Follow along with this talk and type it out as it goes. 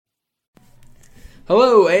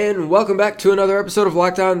Hello, and welcome back to another episode of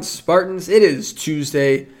Locked On Spartans. It is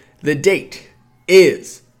Tuesday. The date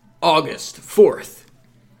is August 4th,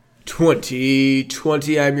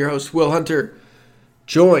 2020. I'm your host, Will Hunter,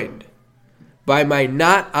 joined by my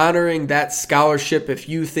not honoring that scholarship if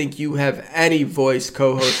you think you have any voice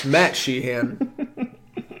co-host, Matt Sheehan.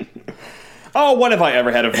 Oh, when have I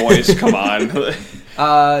ever had a voice? Come on.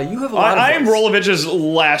 You have a lot of I am voice. Rolovich's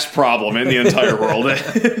last problem in the entire world.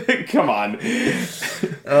 Come on.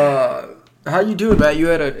 How you doing, Matt? You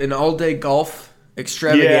had an all-day golf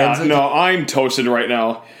extravaganza? Yeah, no, I'm toasted right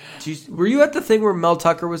now. Were you at the thing where Mel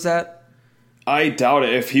Tucker was at? I doubt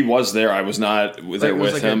it. If he was there, I was not there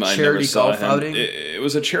with like him. A I charity never saw golf him. outing? It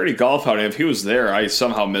was a charity golf outing. If he was there, I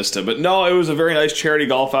somehow missed him. But no, it was a very nice charity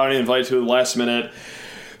golf outing. Invited to the last minute.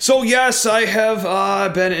 So yes, I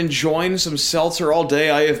have been enjoying some seltzer all day.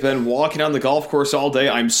 I have been walking on the golf course all day.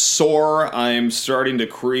 I'm sore. I'm starting to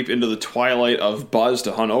creep into the twilight of buzz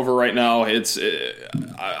to hungover right now.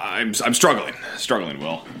 I'm struggling,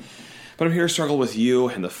 Will. But I'm here to struggle with you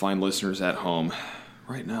and the fine listeners at home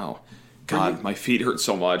right now. God, my feet hurt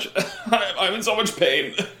so much. I'm in so much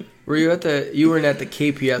pain. You weren't at the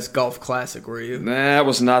KPS Golf Classic, were you? That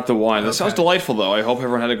was not the one. That Okay. sounds delightful, though. I hope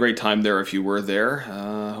everyone had a great time there if you were there.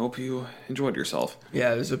 Hope you enjoyed yourself.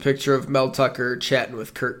 Yeah, there's a picture of Mel Tucker chatting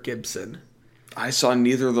with Kirk Gibson. I saw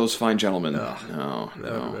neither of those fine gentlemen. No. That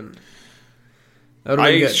would have been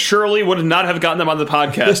I good. surely would not have gotten them on the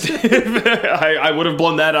podcast. I would have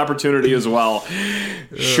blown that opportunity as well.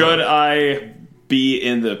 Should I be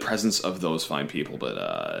in the presence of those fine people,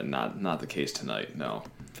 but not the case tonight, no.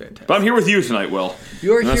 Fantastic. But I'm here with you tonight, Will.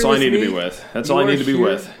 You are and that's here all with I need me. to be with. That's all I need to be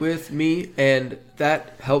with. With me, and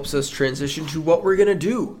that helps us transition to what we're going to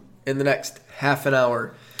do in the next half an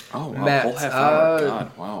hour. Oh, wow. Matt, Whole half hour.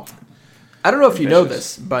 God, wow. I don't know if you know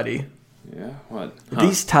Ambitious. this, buddy. Yeah, what?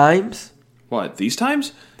 These times These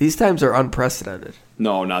times? These times are unprecedented.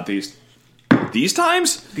 No, not these. These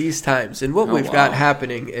times? These times. And what Oh, we've wow. got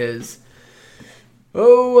happening is, a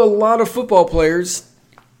lot of football players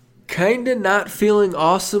kind of not feeling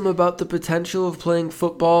awesome about the potential of playing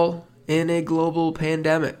football in a global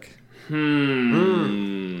pandemic.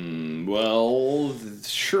 Well,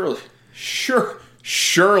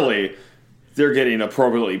 surely they're getting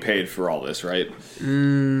appropriately paid for all this, right?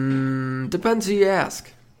 Depends who you ask.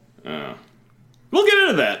 We'll get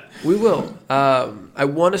into that. We will. I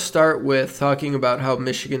want to start with talking about how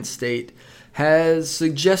Michigan State has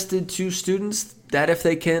suggested to students that if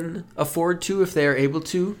they can afford to, if they are able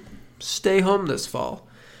to, stay home this fall.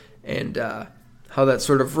 And how that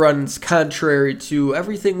sort of runs contrary to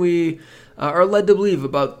everything we are led to believe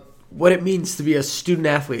about what it means to be a student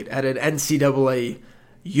athlete at an NCAA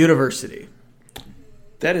university.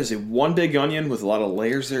 That is a one big onion with a lot of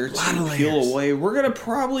layers there to peel layers. away. We're going to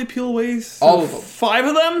probably peel away All of them. 5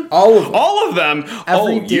 of them? All of them. All of them? Every Oh,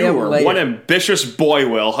 you damn are layer. one ambitious boy,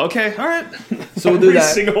 Will. Okay, all right. So we'll do Every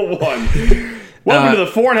that. single one. Welcome to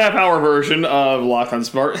the 4.5-hour version of Lock on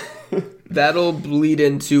Smart. That'll bleed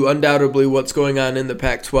into undoubtedly what's going on in the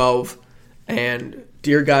Pac-12. And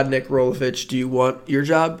dear God, Nick Rolovich, do you want your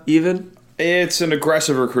job even? It's an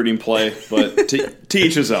aggressive recruiting play, but to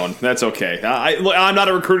each his own. That's okay. I'm not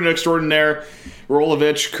a recruiting extraordinaire.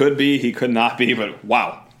 Rolovich could be, he could not be, but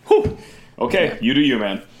wow. Whew. Okay, you do you,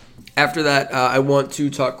 man. After that, I want to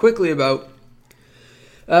talk quickly about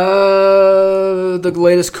the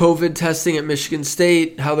latest COVID testing at Michigan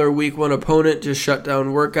State, how their week 1 opponent just shut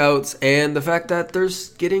down workouts, and the fact that there's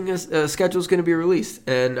getting a schedule's going to be released.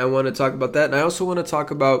 And I want to talk about that. And I also want to talk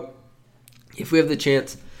about, if we have the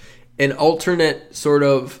chance, an alternate sort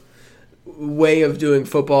of way of doing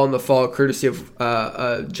football in the fall, courtesy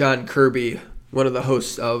of John Kirby, one of the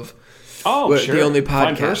hosts of the only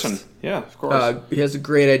Fine podcast. person. Yeah, of course. He has a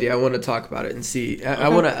great idea. I want to talk about it and see. I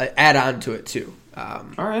want to add on to it too. All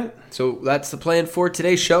right. So that's the plan for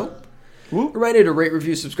today's show. Woo. Reminder to rate,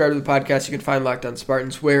 review, subscribe to the podcast. You can find Locked On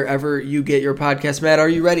Spartans wherever you get your podcast. Matt, are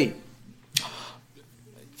you ready?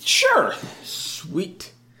 Sure.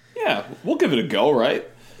 Sweet. Yeah, we'll give it a go, right?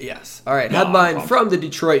 Yes. All right. No, Headline I'm- from the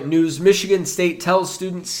Detroit News. Michigan State tells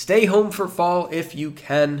students stay home for fall if you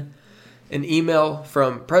can. An email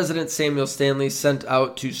from President Samuel Stanley sent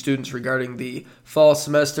out to students regarding the fall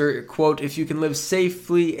semester. Quote, if you can live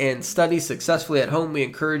safely and study successfully at home, we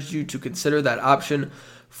encourage you to consider that option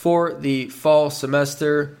for the fall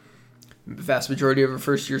semester. The vast majority of our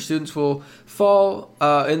first-year students will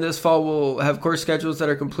will have course schedules that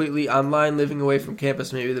are completely online. Living away from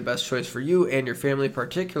campus may be the best choice for you and your family,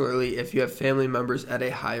 particularly if you have family members at a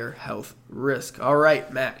higher health risk. All right,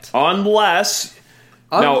 Matt. Unless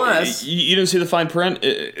Unless... Now, you didn't see the fine print?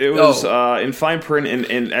 It was in fine print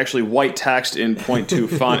and actually white text in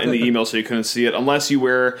 .2 font in the email, so you couldn't see it. Unless you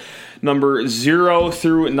wear number 0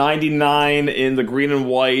 through 99 in the green and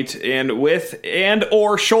white and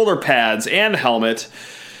or shoulder pads and helmet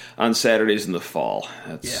on Saturdays in the fall.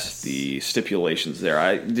 That's the stipulations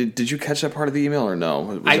there. Did you catch that part of the email or no?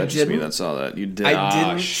 Was that just me that saw that? You did. I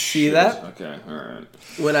didn't see that. Okay, all right.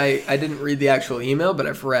 When I didn't read the actual email, but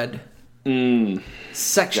I've read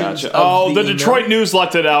sections of the Detroit News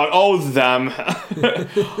left it out. Oh, them.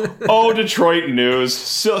 Oh, Detroit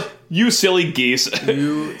News. You silly geese.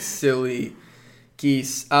 You silly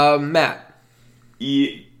geese. Matt.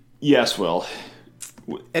 Yes, Will.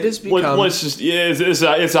 It has become... Let's just...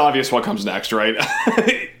 It's obvious what comes next, right?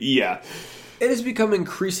 Yeah. It has become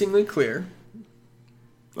increasingly clear...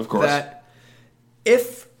 Of course. ...that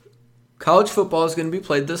if college football is going to be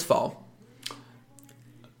played this fall,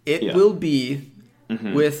 it will be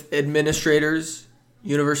with administrators,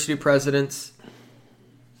 university presidents,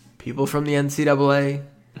 people from the NCAA,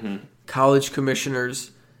 college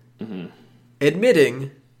commissioners,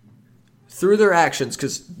 admitting through their actions,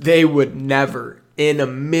 because they would never in a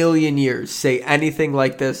million years say anything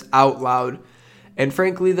like this out loud. And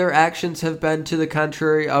frankly, their actions have been to the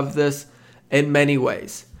contrary of this in many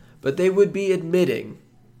ways. But they would be admitting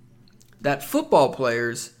that football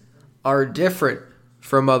players are different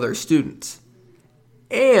from other students.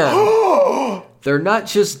 And they're not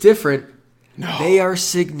just different, they are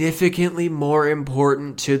significantly more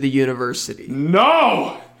important to the university.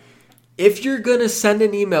 No! If you're going to send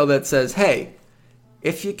an email that says, hey,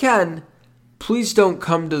 if you can, please don't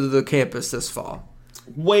come to the campus this fall.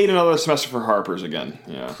 Wait another semester for Harper's again.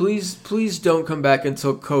 Yeah. Please don't come back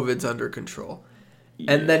until COVID's under control. Yes.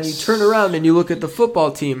 And then you turn around and you look at the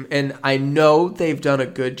football team, and I know they've done a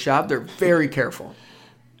good job. They're very careful.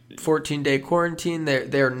 14-day quarantine.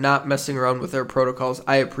 They're not messing around with their protocols.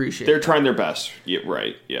 I appreciate They're trying their best. Yeah,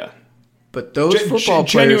 right. Yeah. But those football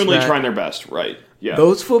players... Genuinely trying their best. Right. Yeah.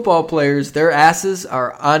 Those football players, their asses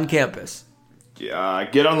are on campus. Get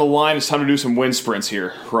on the line. It's time to do some wind sprints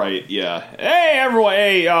here. Right, yeah. Hey, everyone.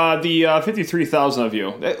 Hey, the 53,000 of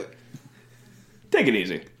you. Take it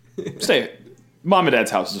easy. Stay. Mom and Dad's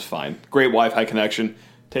house is fine. Great Wi-Fi connection.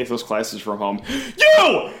 Take those classes from home.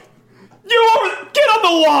 You! Get on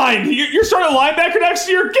the line! You're starting linebacker next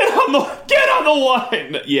year? Get on the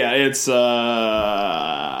line! Yeah, it's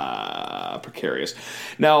precarious.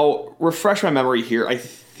 Now, refresh my memory here. I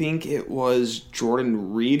think it was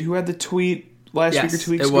Jordan Reed who had the tweet last week or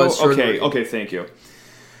 2 weeks ago? Okay, thank you.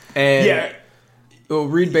 And well,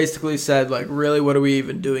 Reed basically said, like, really, what are we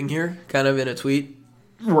even doing here? Kind of in a tweet.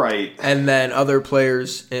 Right. And then other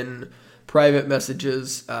players in private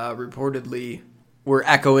messages reportedly were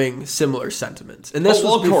echoing similar sentiments. And this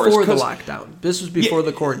was before the lockdown. This was before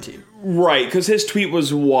the quarantine. Right, because his tweet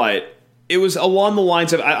was what? It was along the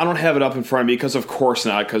lines of, I don't have it up in front of me, because of course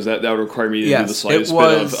not, because that would require me to do the slightest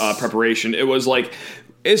bit of preparation. It was like,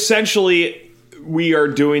 essentially... we are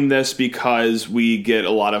doing this because we get a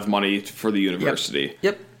lot of money for the university.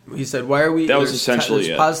 Yep. He said, why are we... That was essentially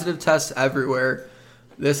there's positive tests everywhere.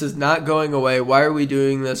 This is not going away. Why are we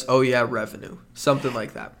doing this? Oh, yeah, revenue. Something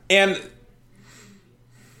like that. And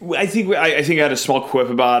I think I had a small quip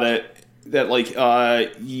about it that, like,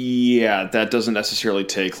 that doesn't necessarily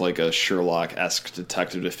take, like, a Sherlock-esque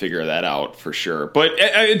detective to figure that out, for sure. But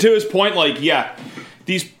to his point, like,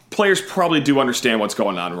 these players probably do understand what's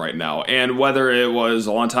going on right now. And whether it was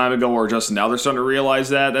a long time ago or just now they're starting to realize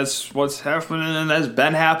that that's what's happening and has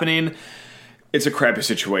been happening, it's a crappy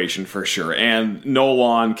situation for sure. And no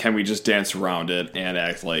long can we just dance around it and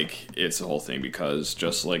act like it's the whole thing, because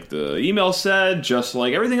just like the email said, just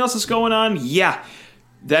like everything else that's going on,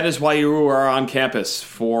 that is why you are on campus,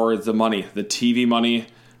 for the money, the TV money,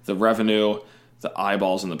 the revenue, the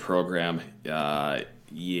eyeballs in the program. Not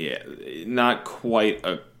quite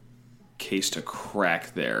a case to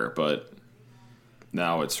crack there, but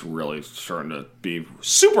now it's really starting to be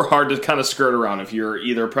super hard to kind of skirt around if you're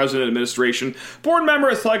either president, administration, board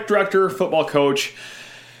member, athletic director, football coach.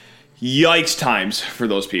 Yikes times for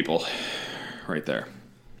those people right there.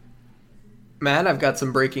 Matt, I've got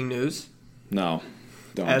some breaking news. No,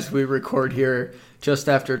 don't. As we record here just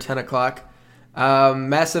after 10 o'clock.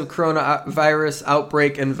 Massive coronavirus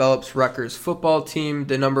outbreak envelops Rutgers football team.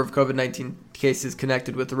 The number of COVID-19 cases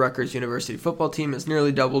connected with the Rutgers University football team has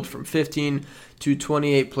nearly doubled from 15 to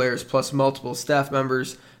 28 players plus multiple staff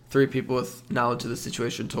members. 3 people with knowledge of the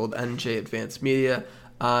situation told NJ Advanced Media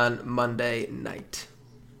on Monday night.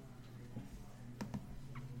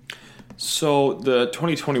 So the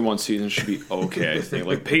 2021 season should be okay, I think.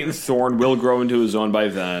 Like, Peyton Thorne will grow into his own by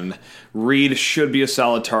then. Reed should be a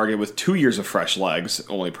solid target with 2 years of fresh legs,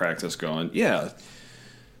 only practice going. Yeah,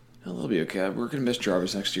 they'll be okay. We're going to miss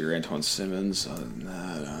Jarvis next year, Antoine Simmons. Other than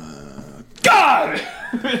that, God!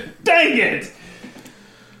 Dang it!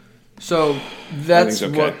 So that's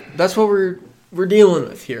okay. that's what we're dealing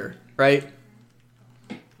with here, right?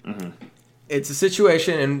 Mm-hmm. It's a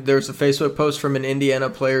situation, and there's a Facebook post from an Indiana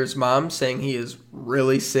player's mom saying he is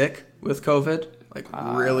really sick with COVID,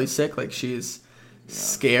 really sick, like she's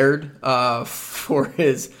scared for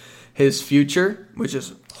his future, which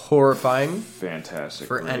is horrifying. Fantastic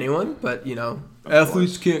for anyone, but course.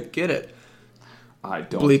 athletes can't get it. I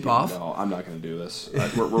don't bleep off. No, I'm not going to do this.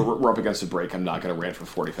 We're up against a break. I'm not going to rant for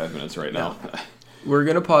 45 minutes right now. We're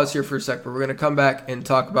going to pause here for a sec, but we're going to come back and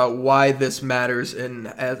talk about why this matters and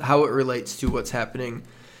how it relates to what's happening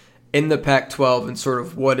in the Pac-12 and sort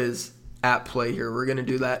of what is at play here. We're going to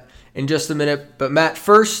do that in just a minute. But Matt,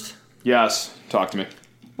 first. Yes, talk to me.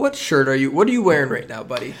 What shirt are you wearing right now,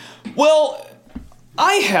 buddy? Well,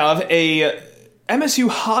 I have a MSU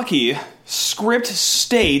hockey Script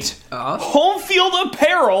State home field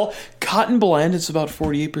apparel cotton blend. It's about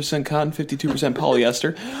 48% cotton, 52%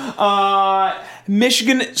 polyester.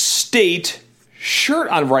 Michigan State shirt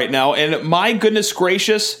on right now, and my goodness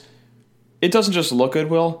gracious, it doesn't just look good,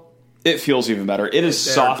 Will. It feels even better. It is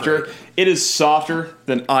softer. It is softer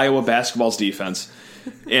than Iowa basketball's defense.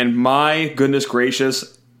 And my goodness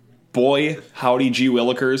gracious, boy, howdy gee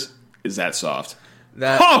willikers, is that soft.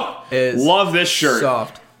 That is love this shirt.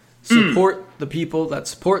 Soft. Support the people that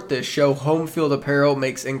support this show. Home Field Apparel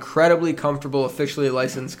makes incredibly comfortable, officially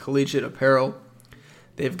licensed collegiate apparel.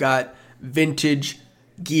 They've got vintage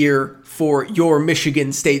gear for your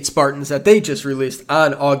Michigan State Spartans that they just released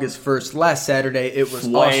on August 1st. Last Saturday, it was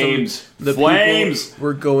Flames. Awesome. The people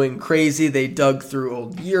were going crazy. They dug through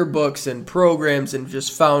old yearbooks and programs and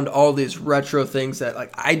just found all these retro things that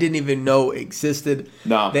I didn't even know existed.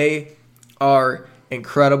 No. They are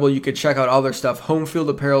incredible. You can check out all their stuff,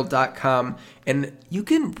 homefieldapparel.com, and you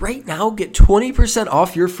can right now get 20%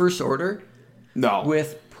 off your first order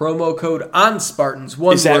with promo code ONSPARTANS.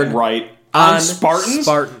 One Is word. That right? On Spartans?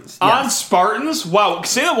 Spartans. Yes. On Spartans? Wow.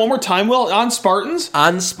 Say that one more time, Will. On Spartans?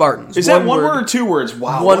 On Spartans. Is that one word or two words?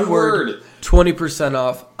 Wow. One word. 20%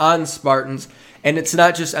 off on Spartans. And it's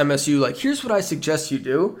not just MSU. Here's what I suggest you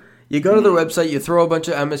do. You go to their website, you throw a bunch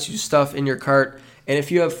of MSU stuff in your cart, and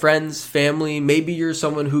if you have friends, family, maybe you're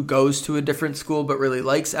someone who goes to a different school but really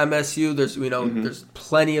likes MSU, there's there's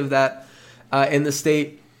plenty of that in the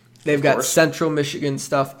state. They've got Central Michigan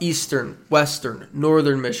stuff, Eastern, Western,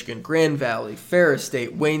 Northern Michigan, Grand Valley, Ferris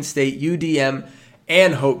State, Wayne State, UDM,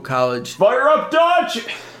 and Hope College. Fire up, Dutch!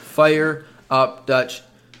 Fire up, Dutch.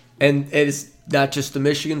 And it is not just the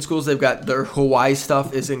Michigan schools. They've got their Hawaii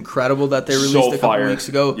stuff is incredible that they released a couple weeks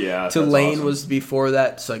ago. Yeah, Tulane awesome. was before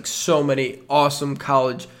that. It's so many awesome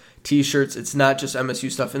college T-shirts. It's not just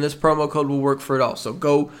MSU stuff. And this promo code will work for it all. So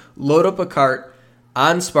go load up a cart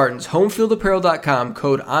on Spartans. Homefieldapparel.com.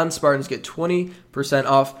 Code ONSPARTANS. Get 20%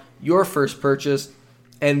 off your first purchase.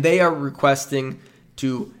 And they are requesting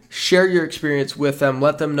to share your experience with them.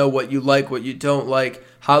 Let them know what you like, what you don't like,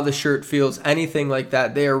 how the shirt feels, anything like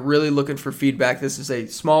that. They are really looking for feedback. This is a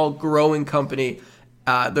small, growing company.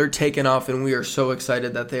 They're taking off, and we are so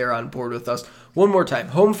excited that they are on board with us. One more time,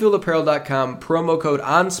 homefieldapparel.com, promo code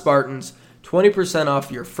ONSPARTANS, 20%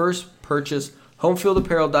 off your first purchase.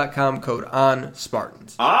 Homefieldapparel.com, code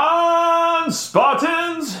ONSPARTANS. On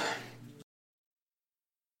Spartans!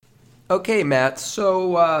 Okay, Matt,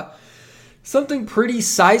 so something pretty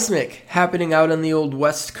seismic happening out on the old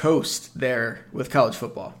West Coast there with college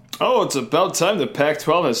football. Oh, it's about time the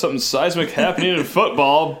Pac-12 has something seismic happening in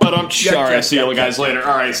football. But I'm sure. All right, see you guys later.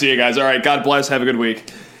 All right, see you guys. All right, God bless. Have a good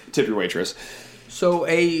week. Tip your waitress. So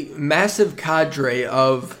a massive cadre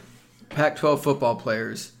of Pac-12 football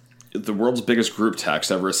players. The world's biggest group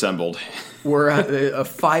text ever assembled. We're a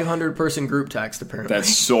 500-person group text, apparently.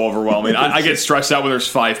 That's so overwhelming. I get stressed out when there's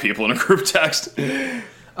 5 people in a group text.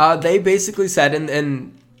 They basically said,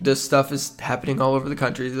 and this stuff is happening all over the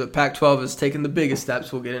country, the Pac-12 has taken the biggest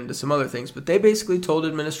steps. We'll get into some other things. But they basically told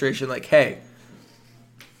administration, hey,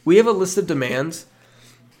 we have a list of demands.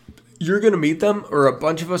 You're going to meet them, or a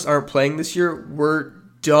bunch of us aren't playing this year. We're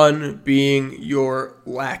done being your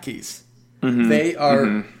lackeys. Mm-hmm. They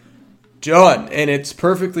are done. And it's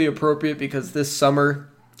perfectly appropriate because this summer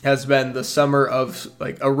has been the summer of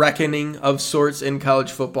a reckoning of sorts in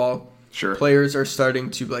college football. Sure. Players are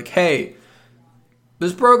starting to be hey,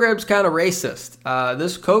 this program's kind of racist.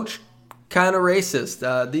 This coach, kind of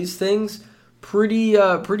racist. These things,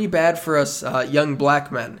 pretty bad for us young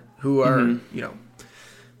black men who are,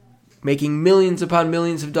 making millions upon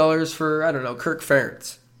millions of dollars for, I don't know, Kirk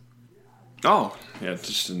Ferentz. Oh, yeah,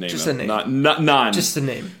 just a name. Just a name. Just a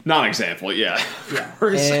name. Non-example, yeah. Yeah.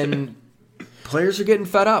 And players are getting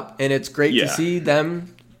fed up, and it's great to see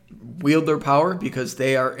them wield their power because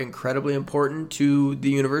they are incredibly important to the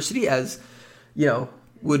university, as,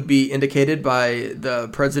 would be indicated by the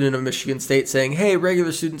president of Michigan State saying, hey,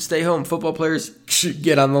 regular students stay home, football players should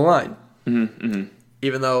get on the line.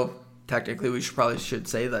 Even though technically we should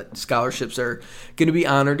say that scholarships are going to be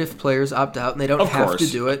honored if players opt out and they don't have to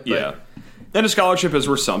do it. But yeah. And a scholarship is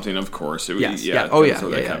worth something, of course. It is.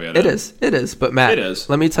 But Matt,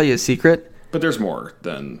 let me tell you a secret. But there's more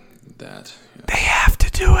than that. Yeah. They have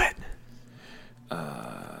to do it.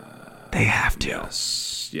 They have to.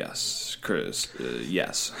 Yes, Chris.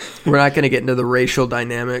 Yes. We're not going to get into the racial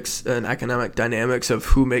dynamics and economic dynamics of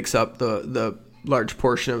who makes up the large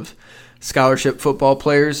portion of scholarship football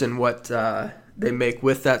players and what they make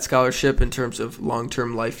with that scholarship in terms of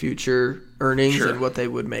long-term life future earnings and what they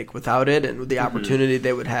would make without it and the opportunity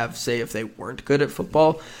they would have, say, if they weren't good at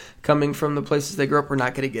football coming from the places they grew up. We're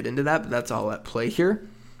not going to get into that, but that's all at play here.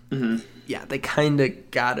 Yeah, they kind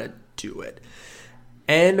of got to do it.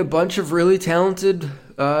 And a bunch of really talented,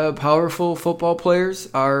 powerful football players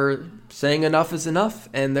are saying enough is enough,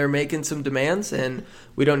 and they're making some demands, and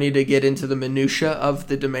we don't need to get into the minutia of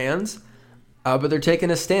the demands, but they're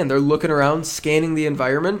taking a stand. They're looking around, scanning the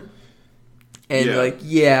environment, and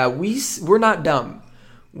we're not dumb.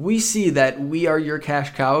 We see that we are your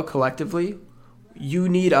cash cow collectively. You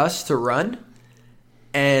need us to run,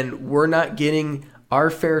 and we're not getting our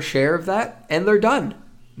fair share of that, and they're done.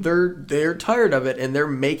 They're tired of it, and they're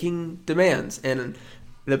making demands. And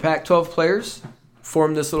the Pac-12 players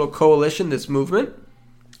formed this little coalition, this movement,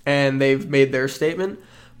 and they've made their statement.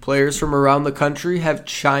 Players from around the country have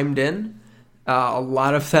chimed in, a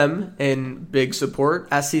lot of them in big support.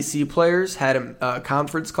 SEC players had a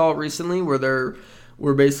conference call recently where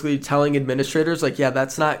we're basically telling administrators, like, yeah,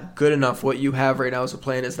 that's not good enough. What you have right now as a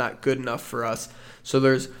plan is not good enough for us. So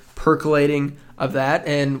there's percolating of that,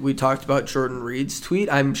 and we talked about Jordan Reed's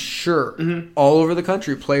tweet. I'm sure all over the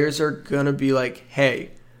country, players are going to be like,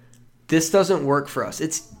 hey, this doesn't work for us.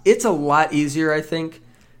 It's a lot easier, I think,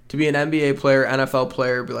 to be an NBA player, NFL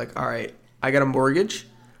player, be like, all right, I got a mortgage,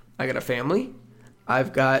 I got a family,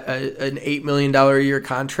 I've got an $8 million a year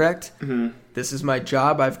contract, this is my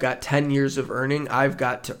job, I've got 10 years of earning, I've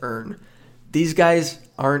got to earn. These guys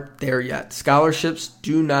aren't there yet. Scholarships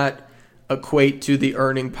do not equate to the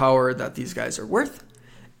earning power that these guys are worth,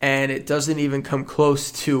 and it doesn't even come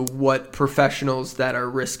close to what professionals that are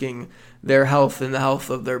risking their health and the health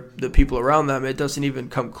of the people around them, it doesn't even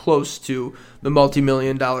come close to the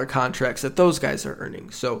multi-million-dollar contracts that those guys are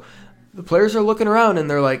earning. So the players are looking around and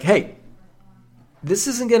they're like, hey, this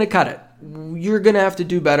isn't going to cut it. You're going to have to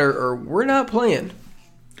do better or we're not playing.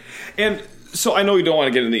 And so I know you don't want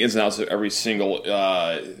to get into the ins and outs of every single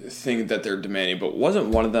thing that they're demanding, but wasn't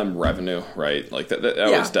one of them revenue, right? Like that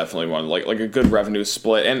was definitely one, like a good revenue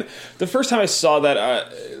split. And the first time I saw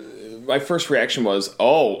that, my first reaction was,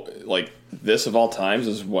 oh, like this of all times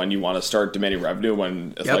is when you want to start demanding revenue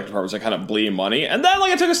when athletic departments are kind of bleeding money. And then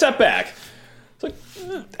I took a step back. It's like,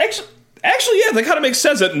 actually, yeah, that kind of makes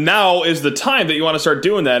sense that now is the time that you want to start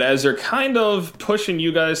doing that, as they're kind of pushing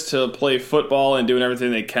you guys to play football and doing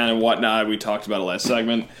everything they can and whatnot. We talked about it last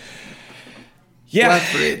segment. Yeah.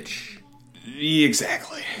 Leverage.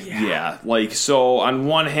 Exactly. Yeah. Like, so on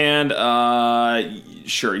one hand,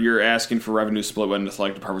 sure, you're asking for revenue split when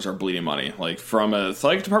athletic departments are bleeding money. Like, from an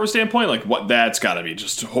athletic department standpoint, like, what, that's got to be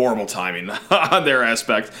just horrible timing on their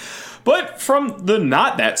aspect. But from the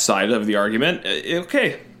not that side of the argument,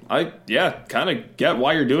 okay, I kind of get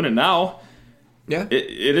why you're doing it now. Yeah,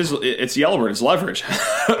 it's the L word. It's leverage,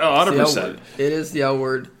 100%. It is the L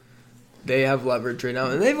word. They have leverage right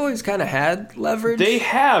now, and they've always kind of had leverage. They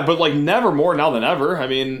have, but like never more now than ever. I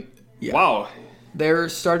mean, wow. They're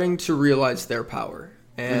starting to realize their power,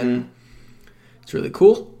 and it's really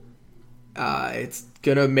cool. It's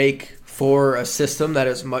gonna make for a system that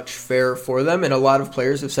is much fairer for them, and a lot of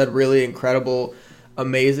players have said really incredible,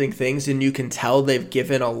 amazing things, and you can tell they've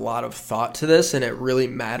given a lot of thought to this, and it really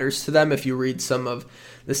matters to them. If you read some of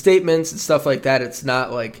the statements and stuff like that, it's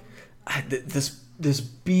not like this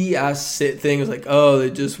BS thing is like, oh,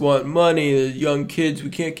 they just want money, the young kids,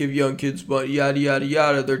 we can't give young kids money, yada yada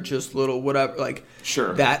yada, they're just little whatever, like,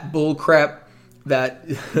 sure, that bull crap,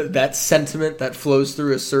 that sentiment that flows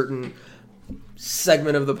through a certain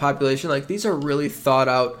segment of the population. Like, these are really thought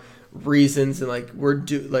out reasons, and like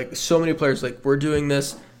so many players, like, we're doing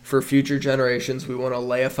this for future generations. We want to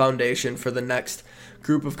lay a foundation for the next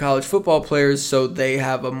group of college football players so they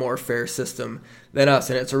have a more fair system than us.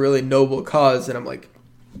 And it's a really noble cause. And I'm like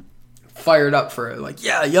fired up for it. Like,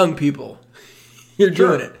 yeah, young people, you're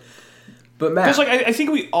doing it. But Matt, because like I think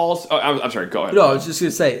we all. Oh, I'm sorry. Go ahead. No, I was just gonna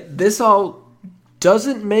say this all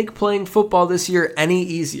doesn't make playing football this year any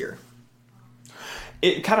easier.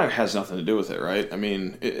 It kind of has nothing to do with it, right? I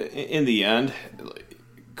mean, in the end,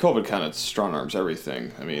 COVID kind of strong arms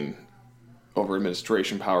everything. I mean, over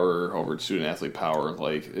administration power, over student athlete power.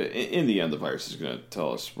 Like in the end, the virus is going to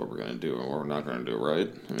tell us what we're going to do and what we're not going to do,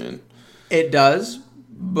 right? I mean, it does,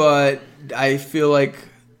 but I feel like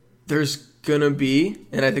there's gonna be,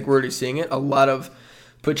 and I think we're already seeing it, a lot of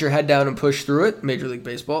put your head down and push through it, Major League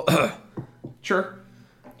Baseball. Sure.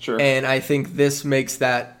 And I think this makes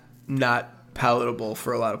that not palatable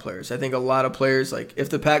for a lot of players. I think a lot of players, like, if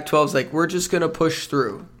the Pac-12's like, we're just gonna push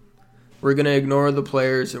through, we're gonna ignore the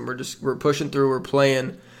players, and we're pushing through, we're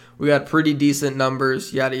playing, we got pretty decent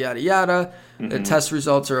numbers, yada yada yada. The test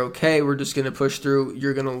results are okay, we're just gonna push through.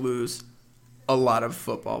 You're gonna lose a lot of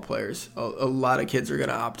football players. A lot of kids are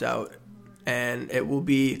gonna opt out. And it will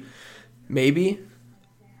be, maybe,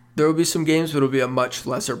 there will be some games, but it will be a much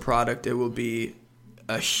lesser product. It will be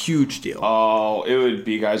a huge deal. Oh, it would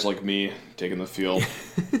be guys like me taking the field.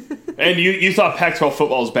 And you thought Pac-12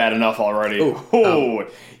 football is bad enough already. Oh,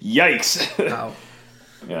 yikes. Ow.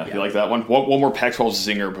 Yeah, you like that one? One more Pac-12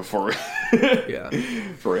 zinger before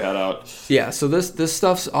we head out. Yeah, so this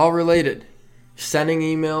stuff's all related. Sending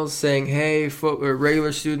emails saying, hey,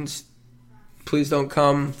 regular students, please don't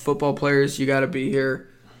come. Football players, you got to be here.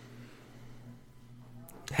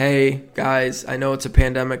 Hey, guys, I know it's a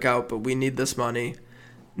pandemic out, but we need this money.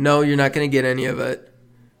 No, you're not going to get any of it.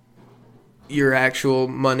 Your actual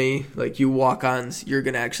money, like you walk-ons, you're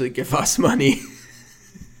going to actually give us money.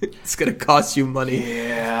 It's going to cost you money.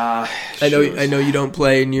 Yeah. I know you don't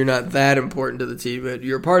play and you're not that important to the team, but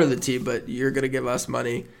you're part of the team, but you're going to give us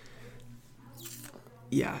money.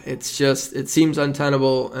 Yeah, it seems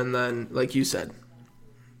untenable, and then, like you said,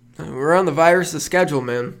 we're on the virus' schedule,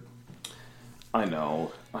 man. I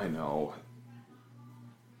know.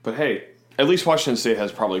 But hey, at least Washington State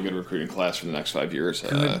has probably a good recruiting class for the next 5 years.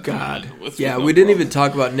 Good God. We didn't even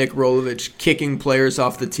talk about Nick Rolovich kicking players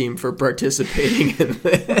off the team for participating in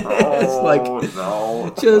this.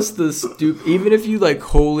 No. Just the stupid. Even if you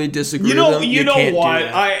wholly disagree with them, you know can't what?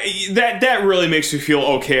 Do that really makes me feel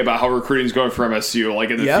okay about how recruiting is going for MSU,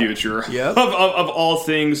 in the future. Yep. Of all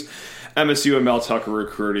things, MSU and Mel Tucker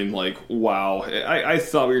recruiting, wow. I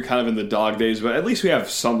thought we were kind of in the dog days, but at least we have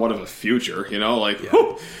somewhat of a future,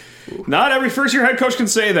 whew. Not every first-year head coach can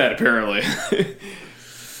say that, apparently.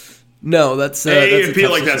 No, that's it'd be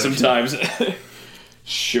like that sometimes.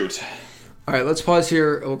 Shoot. All right, let's pause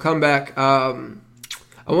here. We'll come back. I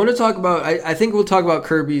want to talk about. I think we'll talk about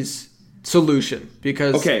Kirby's solution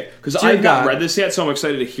because I've not read this yet, so I'm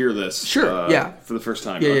excited to hear this. Sure. For the first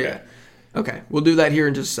time. Yeah. Okay, we'll do that here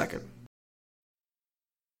in just a second.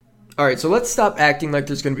 All right, so let's stop acting like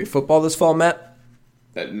there's going to be football this fall, Matt.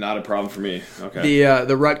 Not a problem for me. Okay.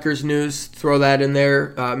 The Rutgers news, throw that in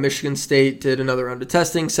there. Michigan State did another round of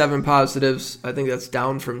testing, 7 positives. I think that's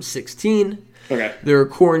down from 16. Okay. Their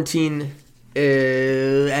quarantine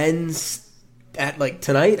ends at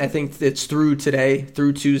tonight. I think it's through today,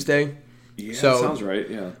 through Tuesday. Yeah, so, that sounds right,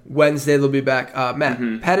 yeah. Wednesday they'll be back.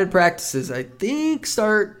 Matt, padded practices, I think,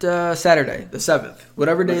 start Saturday, the 7th.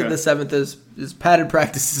 Whatever day the 7th is padded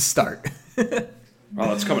practices start. Oh,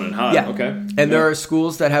 that's coming in hot. Yeah. Okay. And there are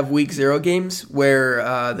schools that have week 0 games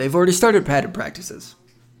where they've already started padded practices.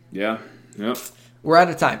 Yeah. Yep. We're out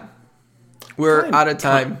of time.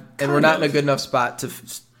 And we're not in a good enough spot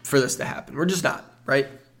for this to happen. We're just not, right?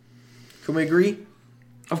 Can we agree?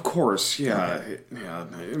 Of course, yeah. Yeah,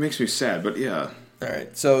 it makes me sad, but yeah. All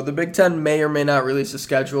right. So the Big Ten may or may not release a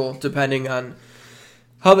schedule depending on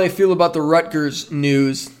how they feel about the Rutgers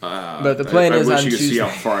news. But the plan is on Tuesday. I wish you could see how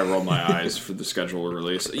far I roll my eyes for the schedule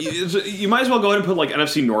release. You might as well go ahead and put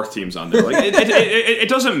NFC North teams on there. It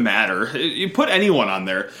doesn't matter. You put anyone on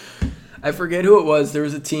there. I forget who it was. There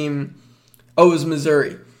was a team. Oh, it was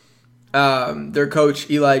Missouri. Their coach,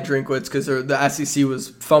 Eli Drinkwitz, because the SEC was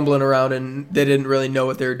fumbling around and they didn't really know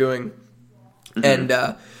what they were doing. And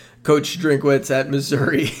Coach Drinkwitz at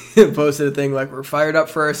Missouri posted a thing we're fired up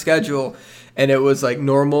for our schedule. And it was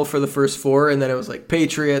normal for the first 4, and then it was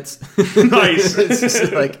Patriots. Nice. It's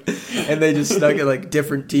just and they just stuck at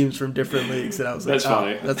different teams from different leagues. And I was that's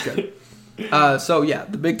funny. That's good.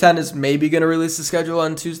 The Big Ten is maybe going to release the schedule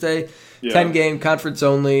on Tuesday. Yeah. 10-game conference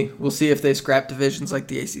only. We'll see if they scrap divisions like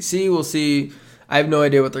the ACC. We'll see. I have no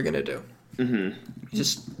idea what they're going to do.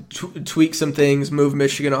 Just tweak some things, move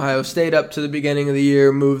Michigan, Ohio State up to the beginning of the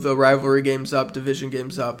year, move the rivalry games up, division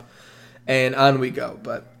games up, and on we go.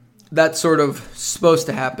 But that's sort of supposed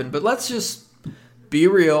to happen. But let's just be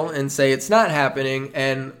real and say it's not happening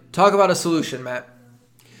and talk about a solution, Matt.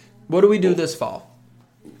 What do we do this fall?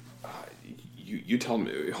 You tell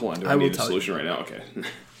me. Hold on. Do I need a solution right now? Okay.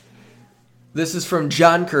 This is from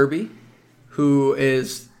John Kirby, who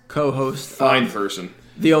is co-host. Fine person.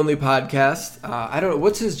 The Only Podcast. I don't know.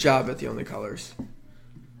 What's his job at The Only Colors?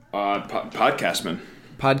 Podcastman.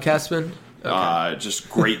 Podcastman? Okay. Just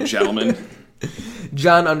great gentleman.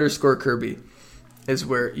 John_Kirby is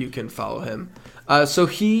where you can follow him. So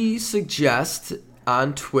he suggests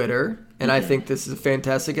on Twitter, and I think this is a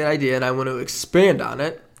fantastic idea, and I want to expand on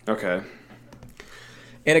it. Okay.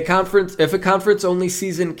 If a conference only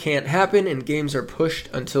season can't happen and games are pushed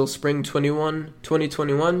until spring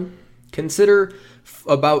 2021, consider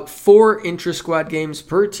about 4 intra-squad games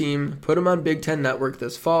per team. Put them on Big Ten Network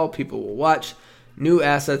this fall. People will watch. New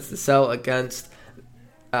assets to sell against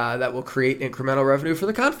that will create incremental revenue for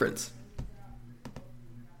the conference.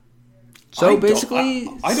 So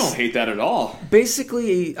I don't hate that at all.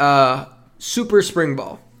 Basically, super spring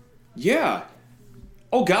ball. Yeah.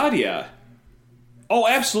 Oh God, yeah. Oh,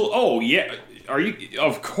 absolutely. Oh, yeah. Are you?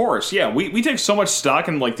 Of course, yeah. We take so much stock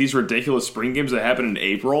in like these ridiculous spring games that happen in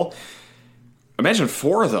April. Imagine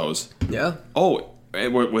 4 of those. Yeah. Oh,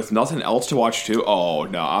 with nothing else to watch too. Oh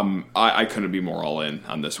no, I couldn't be more all in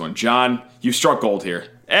on this one. John, you struck gold here.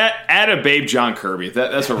 Add a babe, John Kirby.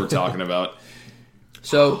 That's what we're talking about.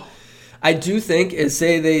 So, I do think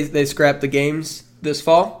say they scrap the games this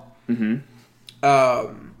fall.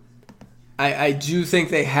 I do think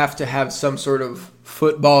they have to have some sort of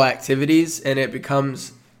football activities, and it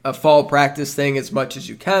becomes a fall practice thing as much as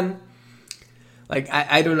you can. Like,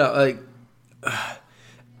 I don't know, like,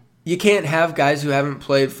 you can't have guys who haven't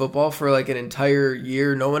played football for like an entire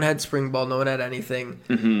year. No one had spring ball, no one had anything,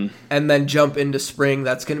 and then jump into spring.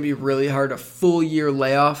 That's going to be really hard, a full year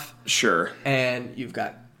layoff. Sure. And you've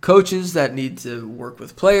got coaches that need to work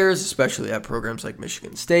with players, especially at programs like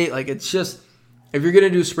Michigan State. Like, it's just, if you're going to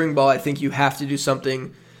do spring ball, I think you have to do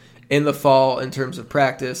something in the fall in terms of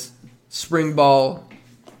practice. Spring ball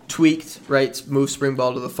tweaked, right? Move spring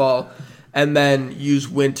ball to the fall. And then use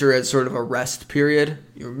winter as sort of a rest period.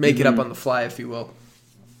 You make it up on the fly, if you will.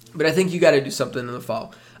 But I think you got to do something in the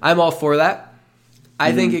fall. I'm all for that.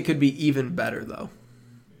 I think it could be even better, though.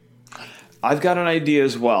 I've got an idea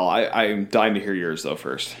as well. I'm dying to hear yours, though,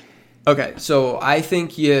 first. Okay, so I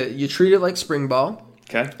think you treat it like spring ball.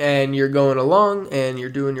 Okay. And you're going along, and you're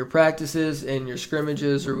doing your practices and your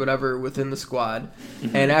scrimmages or whatever within the squad.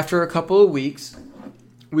 And after a couple of weeks,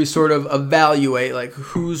 we sort of evaluate, like,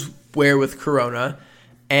 who's where with Corona.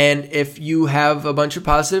 And if you have a bunch of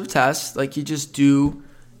positive tests, like, you just do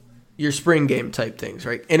your spring game type things,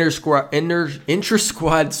 right?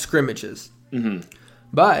 Intra-squad scrimmages.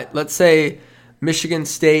 But let's say Michigan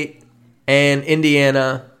State and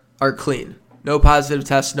Indiana are clean. No positive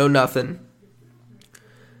tests, no nothing.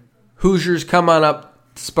 Hoosiers, come on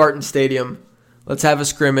up to Spartan Stadium. Let's have a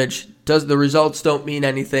scrimmage. The results don't mean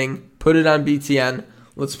anything. Put it on BTN.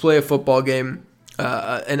 Let's play a football game,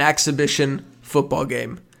 an exhibition football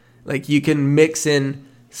game. Like, you can mix in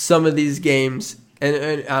some of these games.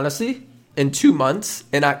 And honestly, in 2 months,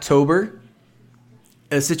 in October,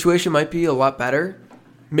 the situation might be a lot better.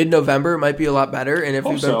 Mid-November might be a lot better. And if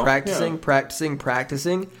you've been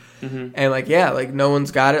practicing, and like, yeah, like, no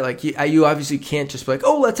one's got it. Like, you obviously can't just be like,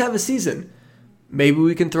 oh, let's have a season. Maybe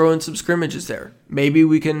we can throw in some scrimmages there. Maybe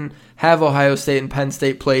we can have Ohio State and Penn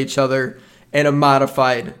State play each other in a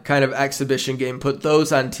modified kind of exhibition game. Put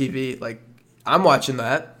those on TV. Like, I'm watching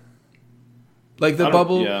that. Like, the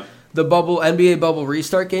NBA bubble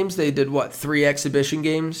restart games, they did, 3 exhibition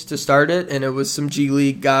games to start it, and it was some G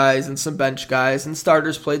League guys and some bench guys, and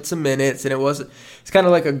starters played some minutes, and it's kind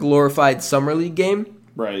of like a glorified summer league game.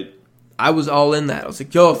 Right. I was all in that. I was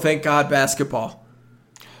like, yo, thank God basketball.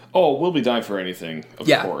 Oh, we'll be dying for anything, of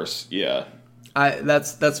course. Yeah.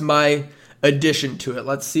 That's my addition to it.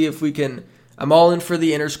 Let's see if we can. I'm all in for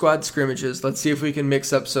the inter-squad scrimmages. Let's see if we can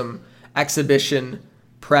mix up some exhibition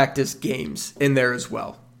practice games in there as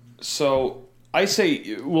well. So I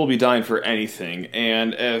say we'll be dying for anything,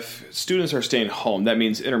 and if students are staying home, that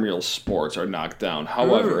means intramural sports are knocked down.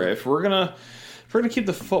 However, if we're gonna keep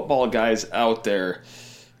the football guys out there,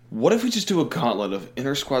 what if we just do a gauntlet of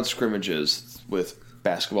inter-squad scrimmages with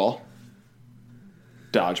basketball,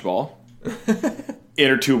 dodgeball,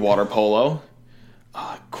 inter-tube water polo?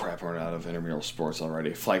 Crap, we're out of intramural sports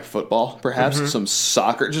already. Flag football, perhaps, some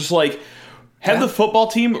soccer. Just like have the football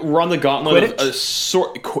team run the gauntlet of a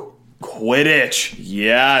sort. Quidditch.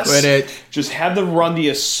 Yes. Quidditch. Just have them run the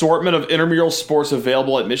assortment of intramural sports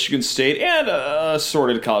available at Michigan State and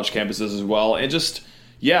assorted college campuses as well. And just,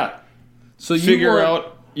 So figure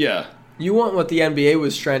out. You want what the NBA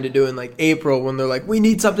was trying to do in like April when they're like, we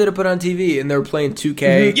need something to put on TV, and they were playing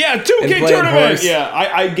 2K. Yeah, 2K tournament. Horse. Yeah,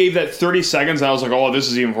 I gave that 30 seconds, and I was like, oh, this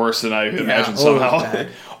is even worse than I imagined somehow.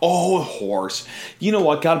 Oh, horse. You know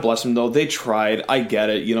what? God bless them, though. They tried. I get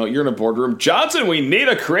it. You know, you're in a boardroom. Johnson, we need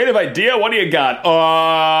a creative idea. What do you got?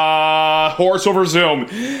 Horse over Zoom.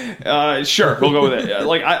 Sure, we'll go with it.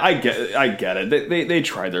 Like, I get it. They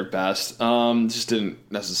tried their best. Just didn't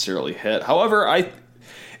necessarily hit. However,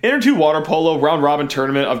 Inter 2 water polo round robin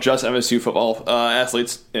tournament of just MSU football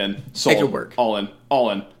athletes in. Sold. Make it work. All in.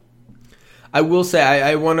 I will say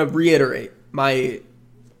I want to reiterate my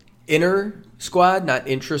inner squad, not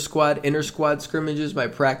intra squad, inner squad scrimmages, my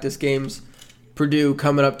practice games. Purdue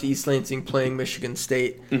coming up to East Lansing playing Michigan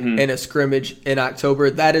State in a scrimmage in October.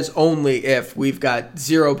 That is only if we've got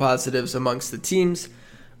 0 positives amongst the teams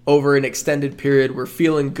over an extended period. We're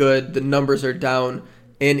feeling good. The numbers are down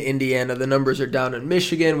in Indiana. The numbers are down in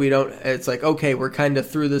Michigan. It's like, okay, we're kind of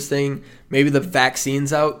through this thing. Maybe the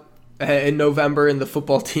vaccine's out in November and the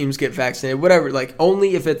football teams get vaccinated, whatever. Like,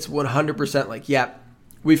 only if it's 100% like,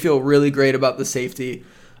 we feel really great about the safety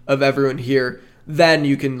of everyone here. Then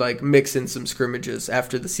you can like mix in some scrimmages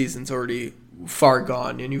after the season's already far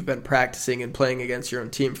gone and you've been practicing and playing against your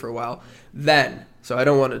own team for a while. So I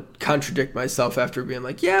don't want to contradict myself after being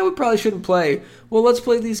like, we probably shouldn't play. Well, let's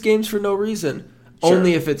play these games for no reason. Sure,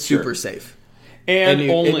 only if it's super safe. I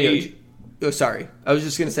was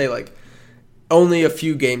just going to say, like, only a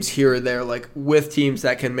few games here or there, like, with teams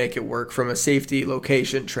that can make it work from a safety,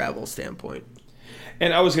 location, travel standpoint.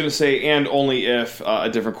 And I was going to say, and only if a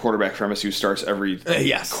different quarterback for MSU starts every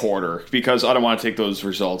quarter, because I don't want to take those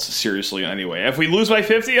results seriously anyway. If we lose by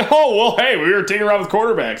 50, we were taking around with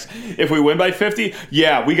quarterbacks. If we win by 50,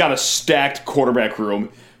 we got a stacked quarterback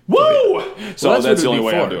room. Woo! So that's the only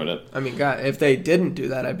way I'm doing it. I mean, God, if they didn't do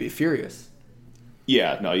that, I'd be furious.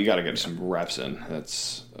 Yeah, no, you got to get some reps in.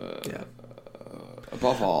 That's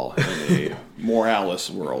above all in a Morales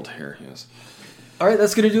world here. Yes. All right,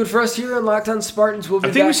 that's going to do it for us here on Locked On Spartans. We'll be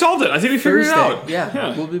back. I think we solved it. I think we figured it out.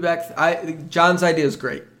 Yeah, we'll be back. John's idea is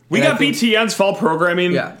great. We got BTN's fall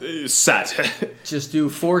programming set. Just do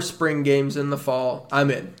 4 spring games in the fall.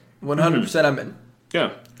 I'm in. 100% I'm in.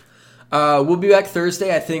 Yeah. We'll be back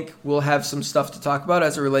Thursday. I think we'll have some stuff to talk about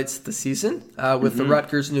as it relates to the season with the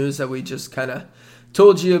Rutgers news that we just kind of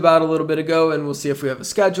told you about a little bit ago, and we'll see if we have a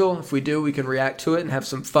schedule. If we do, we can react to it and have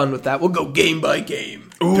some fun with that. We'll go game by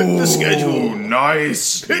game. Ooh, pick the schedule.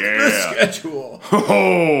 Nice. Pick the schedule.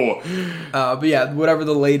 But whatever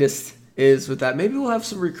the latest is with that. Maybe we'll have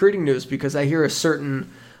some recruiting news because I hear a certain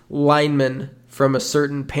lineman from a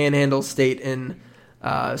certain panhandle state in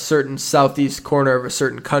a certain southeast corner of a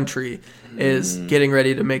certain country is getting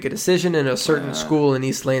ready to make a decision, and a certain school in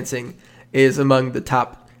East Lansing is among the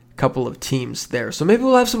top couple of teams there. So maybe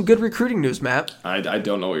we'll have some good recruiting news, Matt. I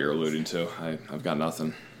don't know what you're alluding to. I've got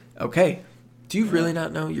nothing. Okay. Do you really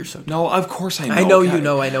not know? You're so... No, of course I know. I know you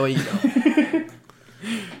know. I know you know.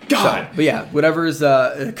 God. So, but whatever is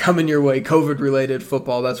coming your way, COVID-related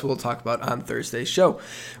football, that's what we'll talk about on Thursday's show.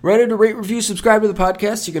 Remember to rate, review, subscribe to the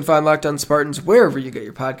podcast. You can find Locked On Spartans wherever you get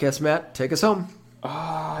your podcast. Matt, take us home.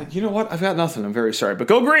 You know what? I've got nothing. I'm very sorry. But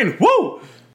go green. Woo!